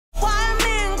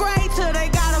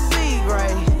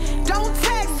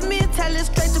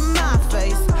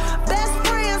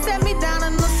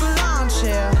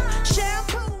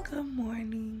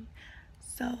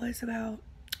So it's about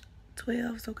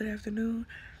 12, so good afternoon.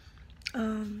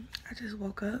 I just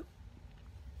woke up.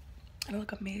 I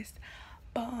look a mess.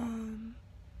 But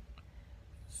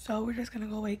so we're just gonna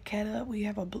go wake Kat up. We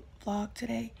have a vlog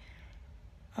today.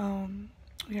 We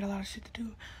got a lot of shit to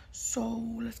do. So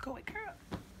let's go wake her up.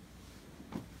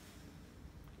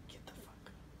 Get the fuck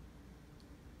up.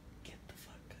 Get the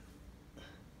fuck up.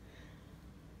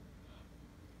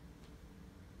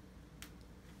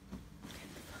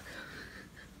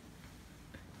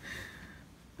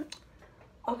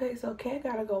 Okay, so Kat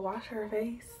gotta go wash her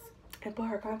face and put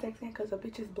her contacts in because the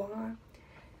bitch is blonde.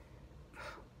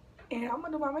 And I'm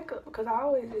gonna do my makeup because I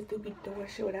always just be doing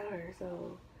shit without her.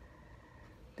 So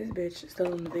this bitch is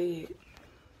still in the bed.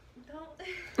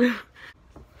 Don't.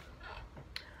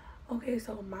 Okay,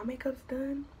 so my makeup's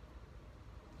done.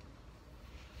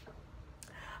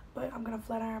 But I'm gonna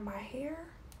flat iron my hair,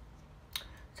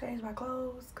 change my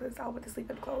clothes because I went to sleep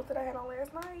in the clothes that I had on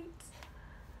last night.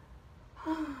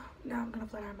 Now I'm gonna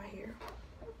flat iron my hair.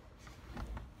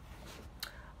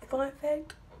 Fun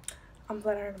fact, I'm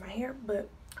flat ironing my hair, but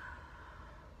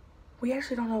we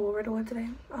actually don't know what we're doing today.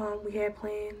 We had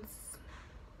plans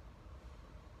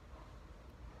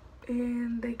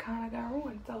and they kind of got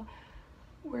ruined, so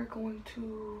we're going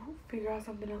to figure out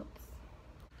something else.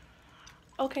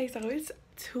 Okay, so it's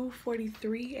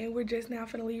 2:43 and we're just now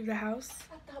finna leave the house.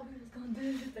 I thought we was gonna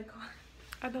do this in the car.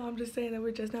 I know, I'm just saying that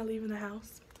we're just now leaving the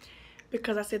house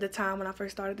because I said the time when I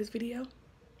first started this video.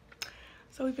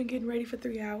 So we've been getting ready for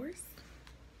 3 hours.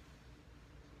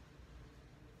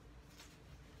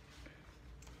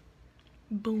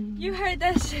 Boom. You heard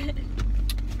that shit.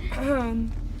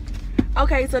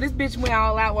 Okay, so this bitch went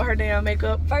all out with her damn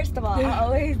makeup. First of all, I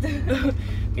always do.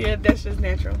 Yeah, that's just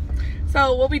natural.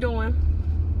 So what we doing?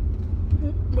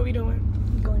 What we doing?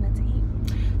 Going out to eat.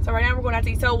 So right now we're going out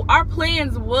to eat. So our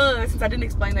plans was, since I didn't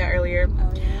explain that earlier.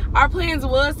 Oh yeah. Our plans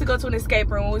was to go to an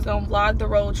escape room. We was gonna vlog the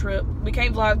road trip. We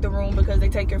can't vlog the room because they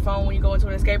take your phone when you go into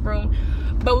an escape room.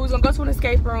 But we was gonna go to an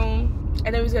escape room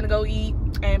and then we was gonna go eat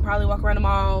and probably walk around the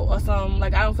mall or something.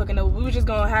 Like, I don't fucking know. We were just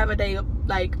gonna have a day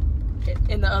like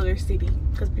in the other city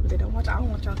because people that don't watch, I don't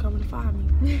want y'all coming to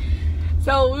find me.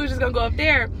 So we was just gonna go up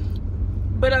there.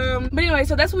 But anyway,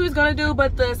 so that's what we was gonna do.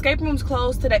 But the escape room's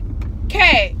closed today.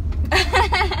 Okay.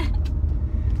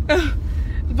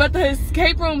 But the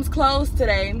escape room's closed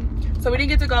today, so we didn't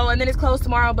get to go, and then it's closed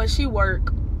tomorrow, but she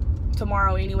work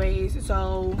tomorrow anyways,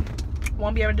 so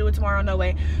won't be able to do it tomorrow, no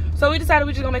way. So we decided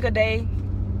we're just gonna make a day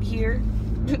here.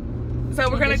 So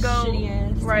we're gonna go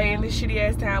right in this shitty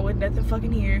ass town with nothing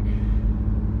fucking here.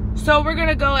 So we're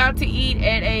gonna go out to eat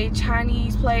at a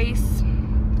Chinese place,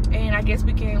 and I guess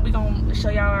we gonna show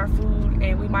y'all our food,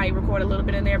 and we might record a little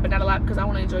bit in there, but not a lot because I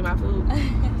want to enjoy my food.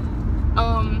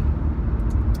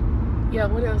 Yeah,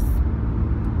 what else?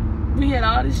 We had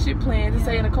all this shit planned to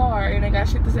say in the car, and I got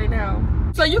shit to say now.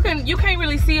 So you can't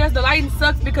really see us. The lighting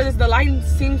sucks because the lighting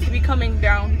seems to be coming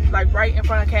down like right in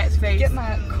front of Kat's face. Get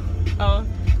my.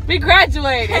 We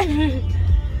graduated.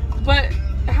 But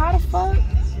how the fuck?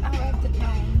 I love the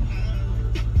tone.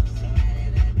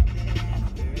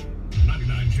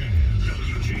 99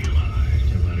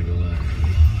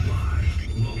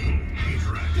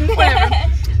 Whatever.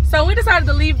 So we decided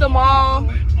to leave the mall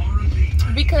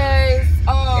because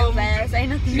ain't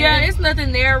nothing yeah, there. it's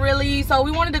nothing there really. So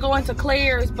we wanted to go into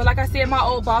Claire's, but like I said, my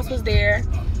old boss was there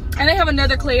and they have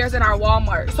another Claire's in our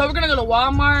Walmart. So we're gonna go to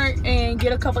Walmart and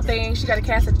get a couple things. She gotta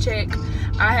cash a check.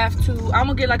 I'm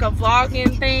gonna get like a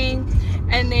vlogging thing,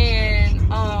 and then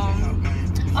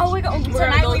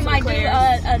tonight we might do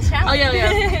a challenge. Oh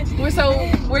yeah.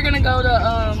 We're gonna go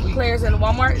to Claire's in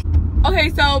Walmart. Okay,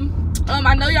 so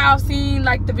I know y'all have seen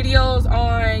like the videos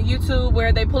on YouTube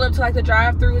where they pull up to like the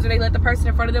drive-thrus and they let the person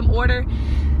in front of them order.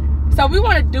 So we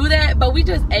want to do that, but we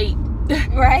just ate.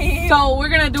 Right. So we're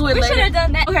gonna do it later. We should have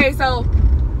done that. Okay, so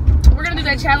we're gonna do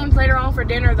that challenge later on for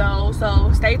dinner though,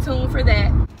 so stay tuned for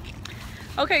that.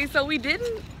 Okay, so we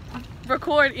didn't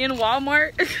record in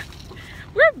Walmart.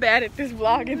 We're bad at this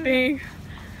vlogging thing.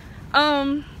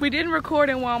 We didn't record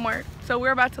in Walmart, so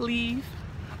we're about to leave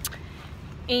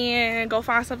and go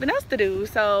find something else to do.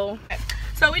 So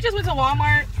we just went to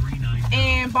Walmart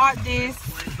and bought this.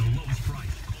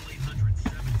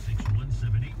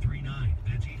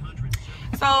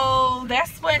 So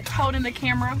that's what's holding the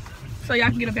camera, so y'all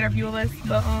can get a better view of us.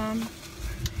 But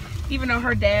even though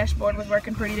her dashboard was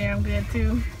working pretty damn good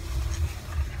too,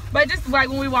 but just like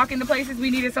when we walk into places, we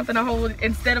needed something to hold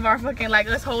instead of our fucking like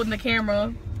us holding the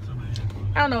camera.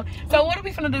 I don't know. So what are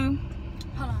we finna do?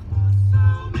 Hold on.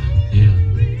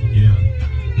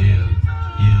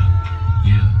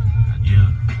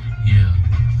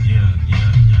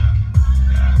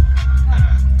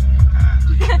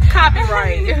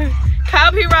 Copyright.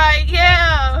 Copyright,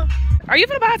 yeah. Are you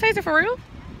gonna buy a taser for real?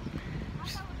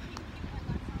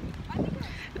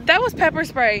 That was pepper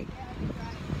spray.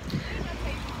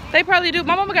 They probably do.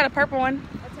 My mama got a purple one.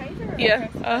 A taser?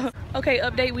 Yeah. Okay,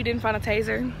 update. We didn't find a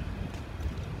taser.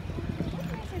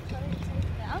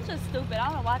 I'm just stupid. I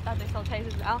don't know why I thought they sold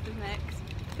tasers at Alpha's next.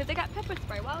 Because they got pepper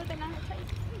spray. Why would they not have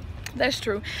tasers? That's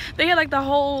true. They had like a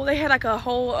whole,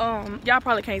 y'all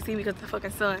probably can't see me because of the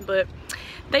fucking sun, but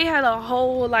they had a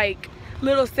whole like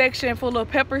little section full of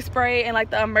pepper spray and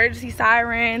like the emergency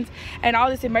sirens and all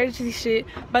this emergency shit,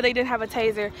 but they didn't have a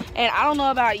taser. And I don't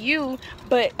know about you,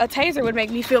 but a taser would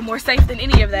make me feel more safe than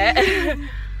any of that.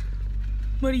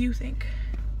 What do you think?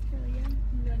 Hell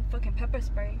yeah. Fucking pepper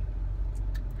spray.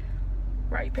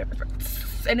 Right, pepper spray.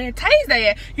 And then tase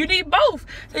that. You need both.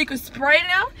 So you can spray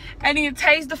them and then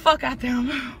tase the fuck out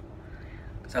them.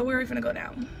 So where are we finna go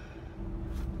now?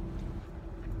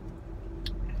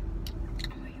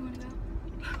 Where you wanna go?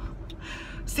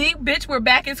 See, bitch, we're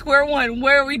back at square one.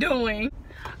 Where are we doing?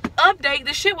 Update,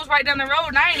 the shit was right down the road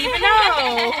and I didn't even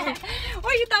know.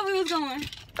 Where you thought we was going?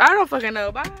 I don't fucking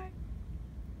know. Bye.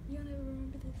 You don't ever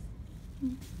remember this?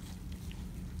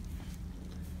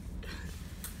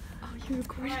 Oh, you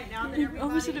recording? Right now that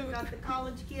everybody's got the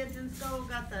college kids in school,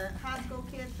 got the high school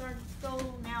kids starting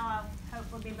school, now I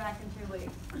hope we'll be back in 2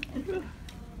 weeks.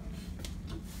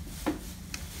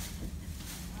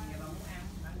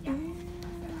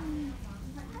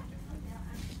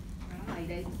 Mày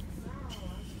đi.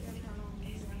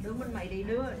 Đưa bên mày đi,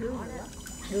 đưa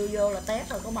vô là tét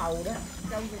rồi có màu đó.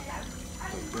 Đâu vô tao.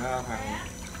 Ra thằng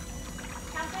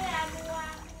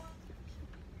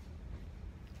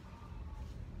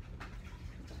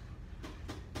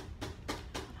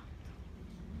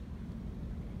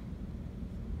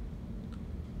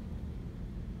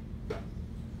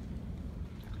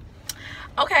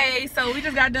Okay, so we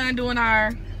just got done doing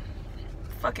our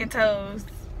fucking toes.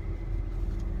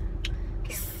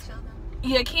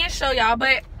 Yeah, can't show y'all,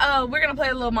 but we're gonna play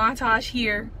a little montage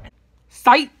here.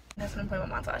 Sight. That's when I'm playing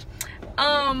my montage.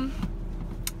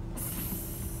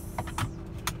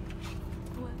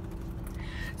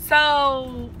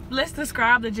 So let's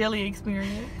describe the jelly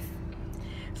experience.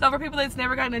 So for people that's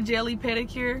never gotten a jelly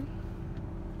pedicure,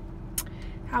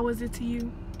 how was it to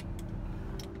you?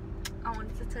 I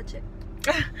wanted to touch it.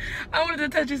 I wanted to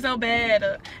touch it so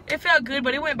bad. It felt good,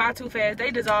 but it went by too fast. They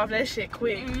dissolved that shit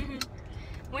quick.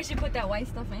 When she put that white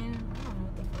stuff in, I don't know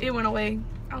what the fuck. It went away.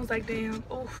 I was like, damn.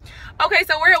 Oof. Okay,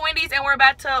 so we're at Wendy's and we're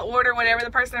about to order whatever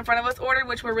the person in front of us ordered,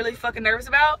 which we're really fucking nervous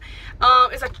about.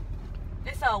 It's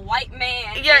a white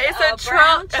man. Yeah, it's a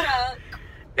brown truck.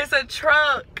 It's a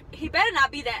truck. He better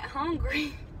not be that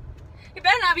hungry. He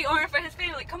better not be ordering for his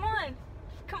family. Come on.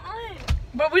 Come on.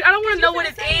 But I don't want to know what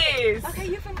it is. Okay,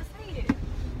 you're finna say it.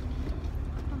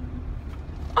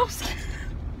 I'm scared.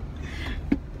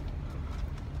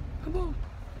 Come on.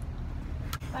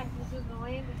 Like, this is the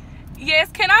way. Yes,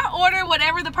 can I order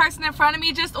whatever the person in front of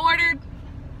me just ordered?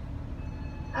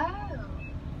 Oh.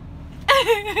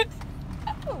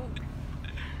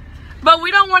 But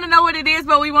we don't want to know what it is,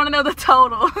 but we want to know the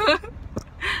total.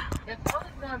 It's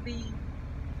only gonna be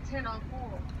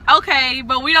 10:04. Okay,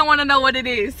 but we don't want to know what it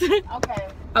is. Okay.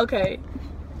 Okay.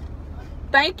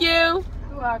 Thank you.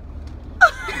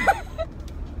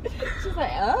 She's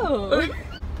like, oh.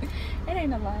 It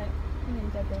ain't a lot. It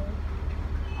ain't that bad.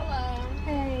 Hello.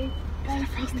 Hey.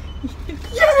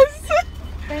 Yes.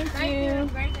 Thank you.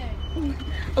 Great day.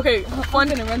 Okay, fun.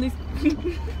 I'm gonna run these.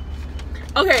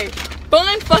 Okay,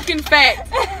 fun fucking fact.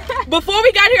 Before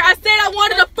we got here, I said I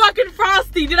wanted a fucking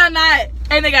Frosty. Did I not?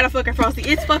 And they got a fucking Frosty.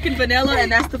 It's fucking vanilla,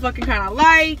 and that's the fucking kind I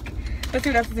like. Let's see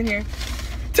what else is in here.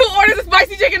 2 orders of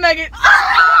spicy chicken nuggets.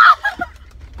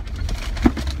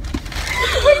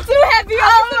 We too happy.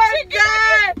 Oh my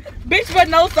god, bitch, but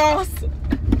no sauce.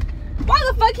 Why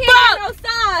the fuck he ain't got no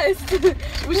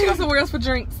sauce? We should go somewhere else for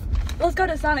drinks. Let's go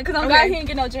to Sonic, cause I'm Okay. glad he ain't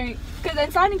get no drink. Cause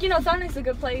at Sonic, you know, Sonic's a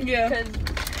good place. Yeah. Cause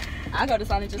I go to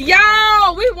Sonic just.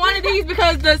 Yo, we wanted these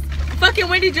because the fucking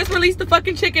Wendy just released the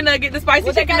fucking chicken nugget, the spicy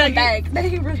Well, they chicken got it nugget. back.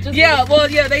 They was just. Yeah, well,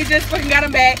 yeah, they just fucking got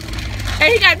him back.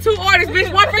 And he got 2 orders,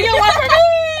 bitch. One for you, one for me.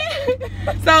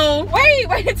 So,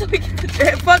 Wait until we get to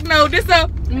the fuck no, this a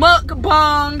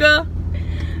mukbang.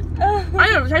 I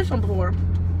never tasted one before.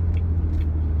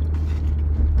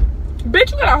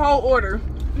 Bitch, you got a whole order.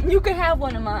 You can have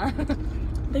one of mine.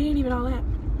 They ain't even all that.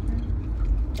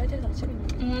 That tastes like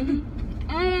chicken.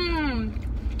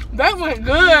 That went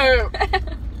good.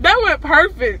 That went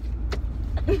perfect.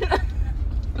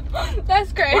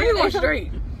 That's crazy. Why are you going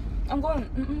straight? I'm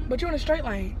going. But you're in a straight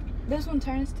lane. This one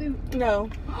turns too. No.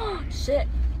 Shit.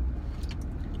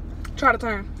 Try to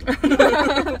turn.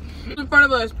 In front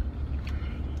of us.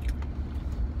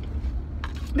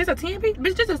 This a 10 piece?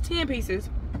 Bitch, this is 10 pieces.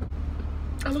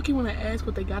 I look, you want to ask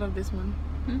what they got of this one.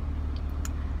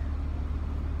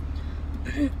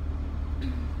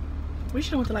 We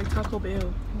should have went to like Taco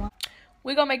Bell.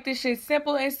 We gonna make this shit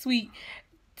simple and sweet.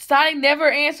 Sonic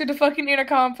never answered the fucking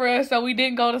intercom for us, so we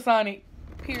didn't go to Sonic.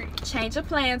 Period. Change of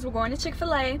plans. We're going to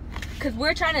Chick-fil-A because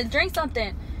we're trying to drink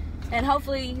something, and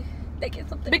hopefully they get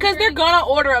something. Because they're gonna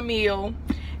order a meal,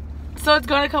 so it's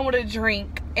gonna come with a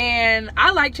drink. And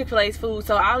I like Chick-fil-A's food,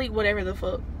 so I'll eat whatever the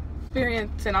fuck.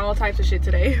 Experiencing all types of shit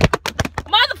today.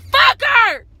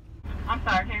 Motherfucker! I'm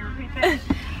sorry, can you repeat that?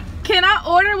 Can I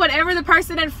order whatever the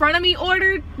person in front of me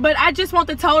ordered? But I just want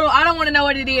the total. I don't want to know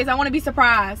what it is. I want to be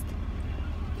surprised.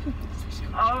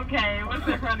 Okay, what's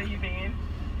in front of you then?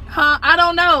 Huh? I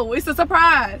don't know. It's a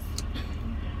surprise.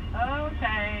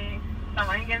 Okay. So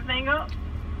ring everything up?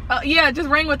 Yeah, just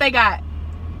ring what they got.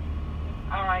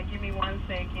 Alright, give me 1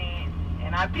 second.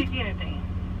 And I pick anything.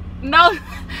 No,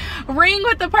 ring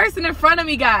what the person in front of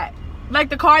me got. Like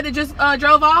the car that just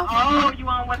drove off? Oh, you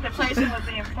want what the person was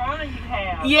in front of you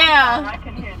have? Yeah. Oh, I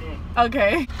can hear that.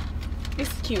 Okay.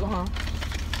 It's cute, huh?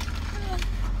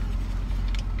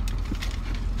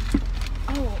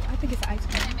 Oh, I think it's ice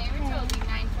cream. May Toby,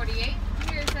 948.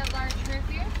 Here's that large root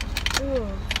beer. Ooh.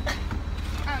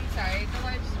 I'm sorry, the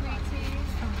large sweet tea.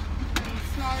 And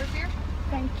small root beer.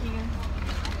 Thank you.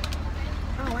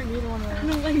 Oh, I need one of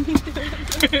those.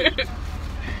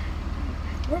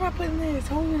 Where am I putting this?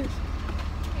 Hold this.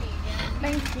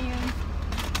 Thank you.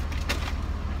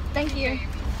 Thank you.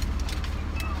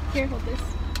 Here, hold this.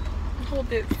 Hold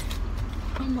this.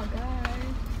 Oh my god.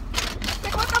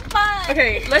 Like, what the fuck?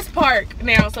 Okay, let's park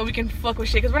now so we can fuck with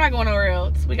shit, because we're not going nowhere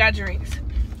else. We got drinks.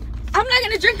 I'm not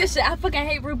gonna drink this shit. I fucking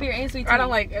hate root beer and sweet tea. I don't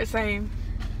like it. Same.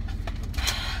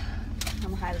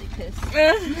 I'm highly pissed.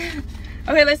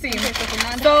 Okay, let's see.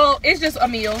 So, it's just a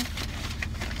meal.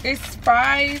 It's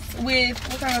fries with,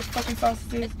 what kind of fucking sauce is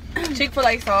this?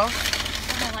 Chick-fil-A sauce.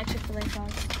 I don't like Chick-fil-A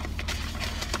sauce.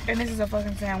 And this is a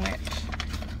fucking sandwich.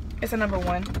 It's a number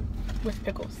 1 with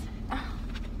pickles.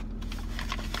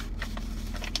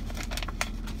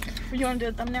 You want to do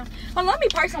a thumbnail? Oh, let me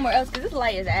park somewhere else because this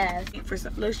light is ass.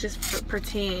 Let's just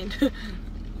pretend.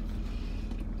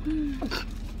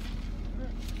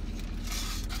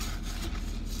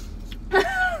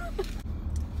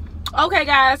 Okay,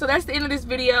 guys, so that's the end of this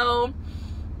video.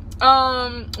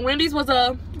 Wendy's was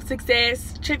a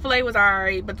success. Chick-fil-A was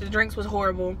alright, but the drinks was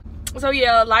horrible. So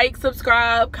yeah, like,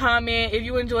 subscribe, comment if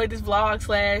you enjoyed this vlog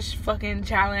 / fucking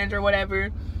challenge or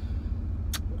whatever.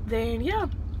 Then yeah,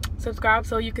 subscribe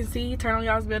so you can see, turn on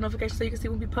y'all's bell notifications so you can see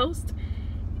when we post.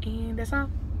 And that's all.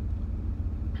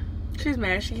 She's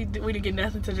mad. We didn't get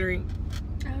nothing to drink.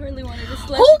 I really wanted to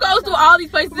slush. Who goes to all these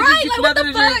places right, to get like,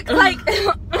 nothing what to the drink?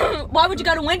 fuck? Like, why would you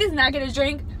go to Wendy's and not get a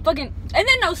drink? Fucking, and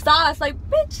then no sauce. Like,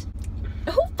 bitch,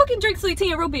 who fucking drinks sweet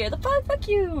tea and root beer? The fuck? Fuck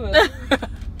you.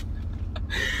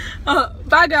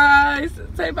 Bye, guys.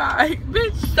 Say bye,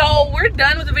 bitch. So we're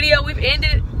done with the video. We've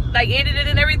ended it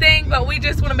and everything, but we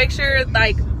just want to make sure,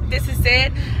 like, this is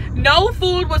said. No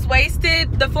food was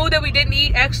wasted. The food that we didn't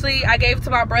eat, actually, I gave to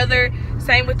my brother.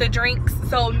 Same with the drinks.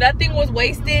 So nothing was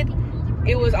wasted.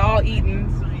 It was all eaten.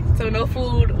 So no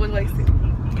food was wasted.